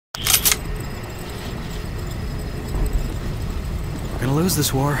gonna lose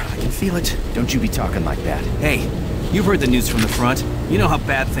this war. I can feel it. Don't you be talking like that. Hey, you've heard the news from the front. You know how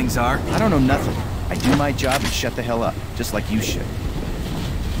bad things are. I don't know nothing. I do my job and shut the hell up, just like you should.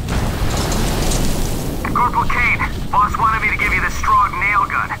 Corporal Kane, boss wanted me to give you this strong nail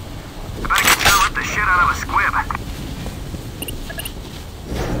gun. I bet I can sure rip the shit out of a squib.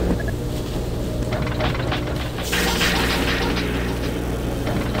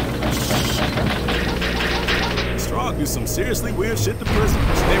 Strong do some seriously weird shit to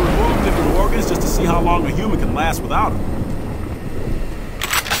prisoners. They remove different organs just to see how long a human can last without them.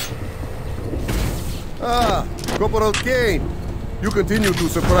 Ah, Corporal Kane. You continue to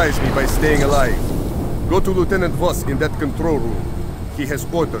surprise me by staying alive. Go to Lieutenant Voss in that control room. He has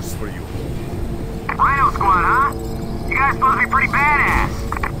orders for you. Rhino Squad, huh? You guys supposed to be pretty badass.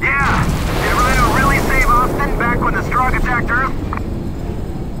 Yeah. Did Rhino really save Austin back when the Strog attacked Earth?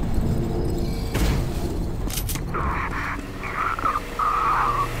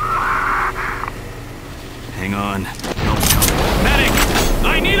 Hang on. Help's coming. Medic!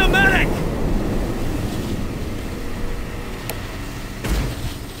 I need a medic!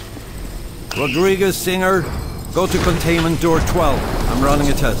 Rodriguez, Singer, go to containment door 12. I'm running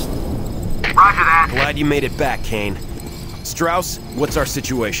a test. Roger that. Glad you made it back, Kane. Strauss, what's our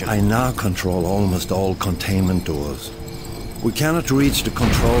situation? I now control almost all containment doors. We cannot reach the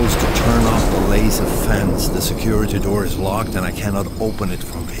controls to turn off the laser fence. The security door is locked and I cannot open it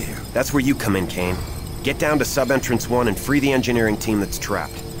from here. That's where you come in, Kane. Get down to sub-entrance 1 and free the engineering team that's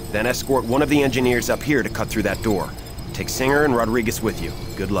trapped. Then escort one of the engineers up here to cut through that door. Take Singer and Rodriguez with you.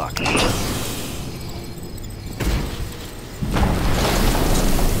 Good luck.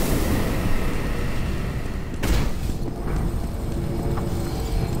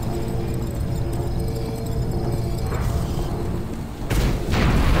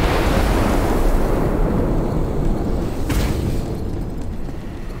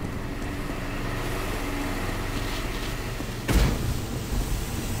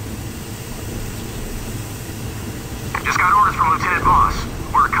 Just got orders from Lieutenant Voss.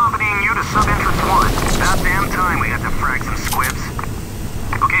 We're accompanying you to sub-entrance 1. About damn time we had to frag some squibs.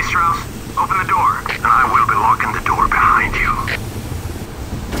 Okay, Strauss, open the door. And I will be locking the door behind you.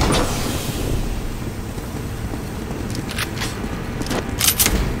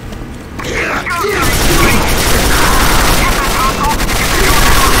 Let's go! Get that console! Get the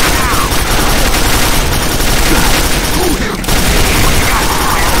door now!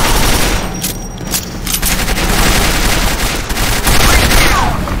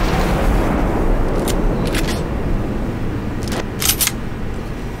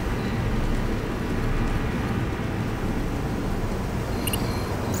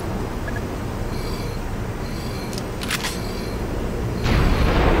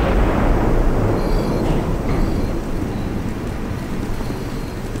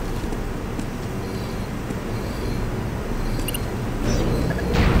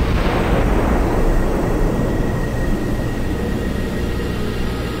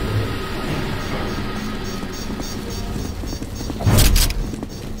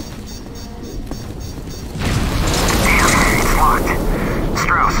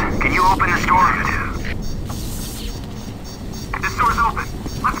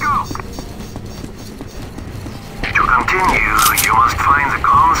 You must find the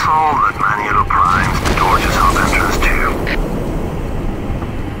console that manually primes the door to sub-entrance 2.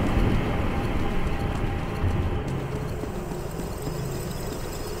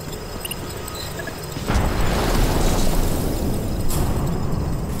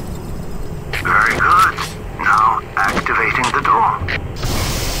 Very good. Now activating the door.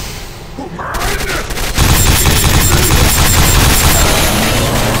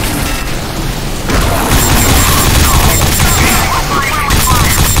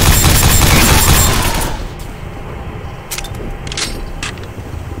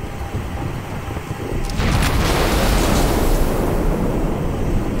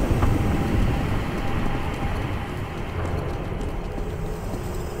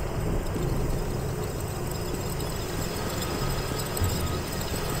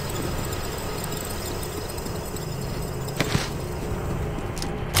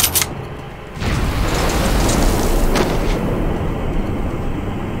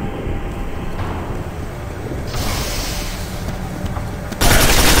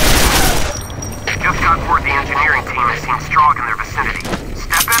 The engineering team has seen Strog in their vicinity.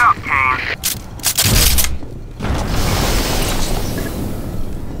 Step it up, Kane.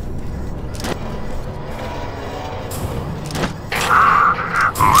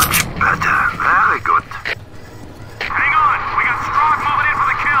 Much better. Very good. Hang on! We got Strog moving in for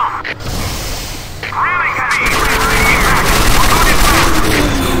the kill! Ramming speed! We'll go this way!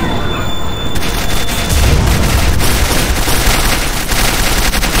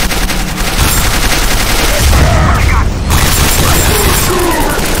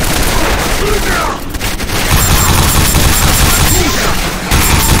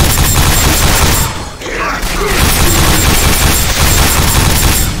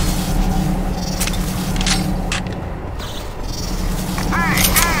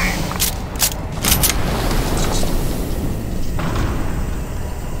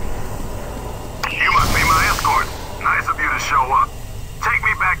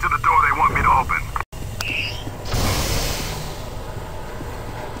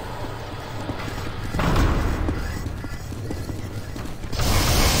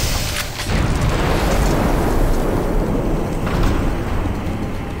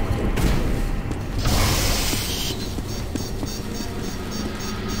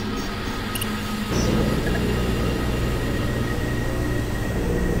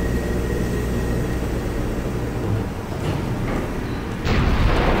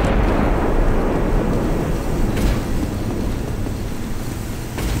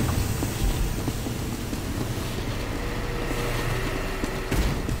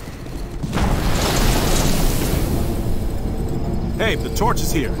 Babe, the torch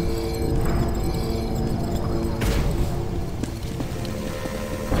is here.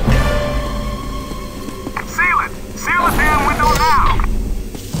 Seal it! Seal the damn window now!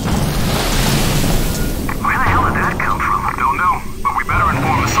 Where the hell did that come from? Don't know, but we better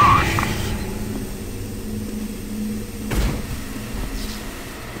inform the Sarge.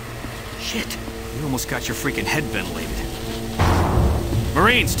 Shit. You almost got your freaking head ventilated.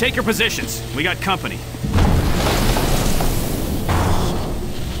 Marines, take your positions. We got company.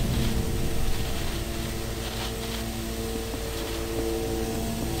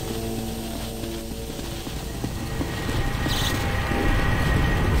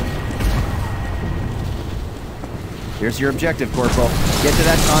 Here's your objective, Corporal. Get to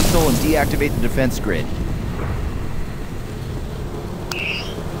that console and deactivate the defense grid.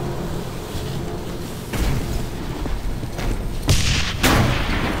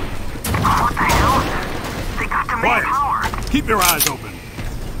 What the hell? They got the main power. Keep your eyes open.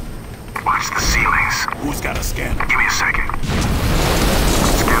 Watch the ceilings. Who's got a scanner? Give me a second.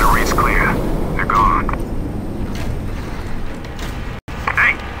 Scanner reads clear. They're gone.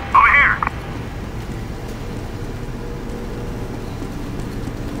 Hey, over here!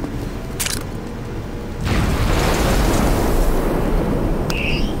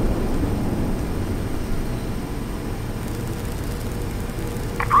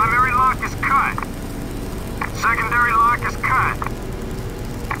 Primary lock is cut. Secondary lock is cut.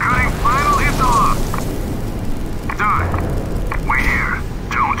 Cutting final interlock. Done. Wait here.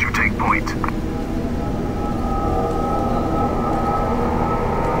 Don't you take point.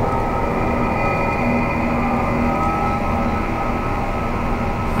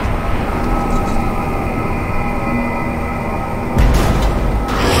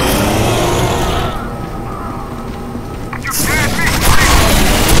 You scared me!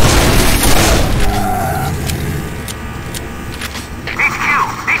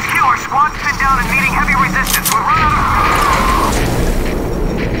 HQ, our squad's pinned down and meeting heavy resistance. We're running out of...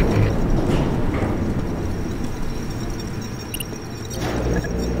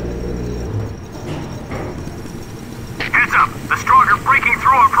 Heads up, the Strong are breaking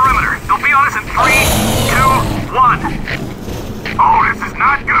through our perimeter. They'll be on us in 3, 2, 1. Oh, this is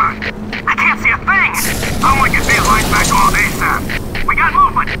not good. I can't see a thing. Someone get these lights back on ASAP. We got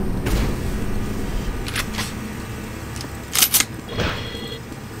movement.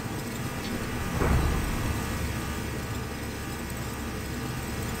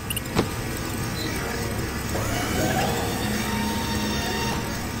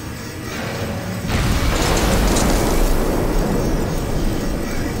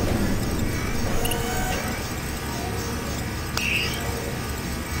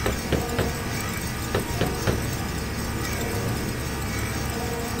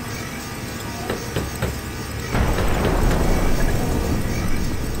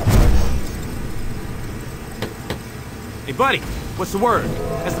 Hey, buddy, what's the word?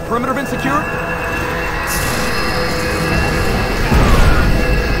 Has the perimeter been secured?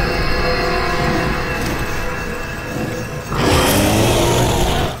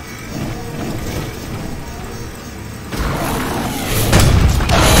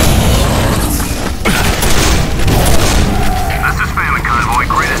 This is famine, convoy.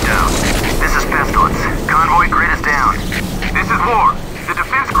 Grid is down. This is pestilence. Convoy, grid is down. This is war. The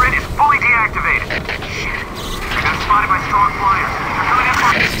defense grid is fully deactivated. Shit. I got spotted by strong flyers. They're coming in for...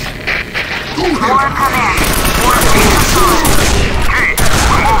 War come in. War Okay,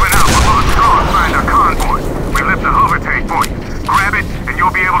 we're moving out before the strong find our convoy. We left the hover-tank point. Grab it, and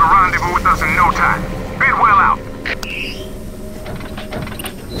you'll be able to rendezvous with us in no time. Bidwell out.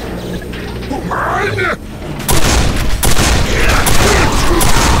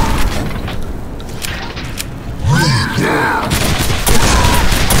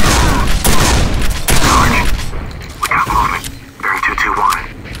 We got movement. Bearing 221.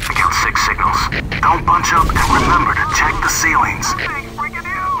 I count 6 signals. Don't bunch up and remember to check the ceilings.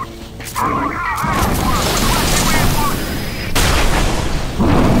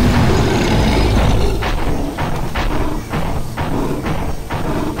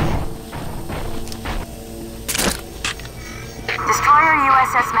 Destroyer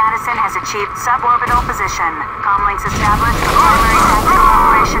USS Madison has achieved suborbital position. Comlinks established the primary tactical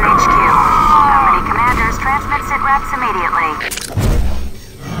operation HQ. Company commanders transmit sit reps immediately.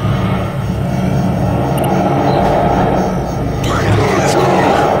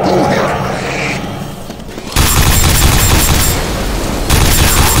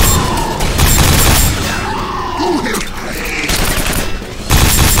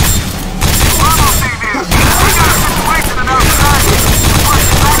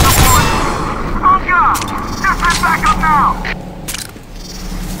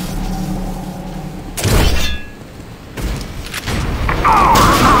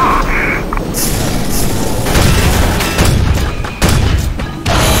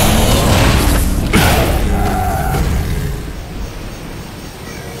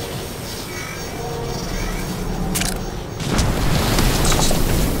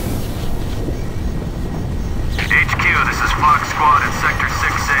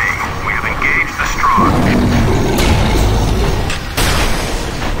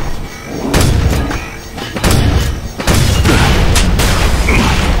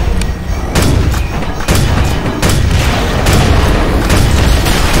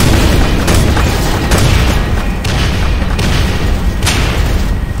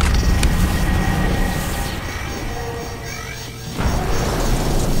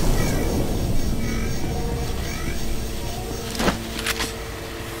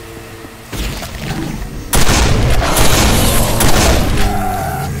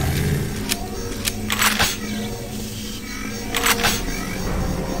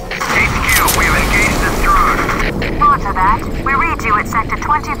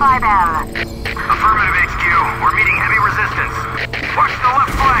 25L. Affirmative, HQ. We're meeting heavy resistance. Watch the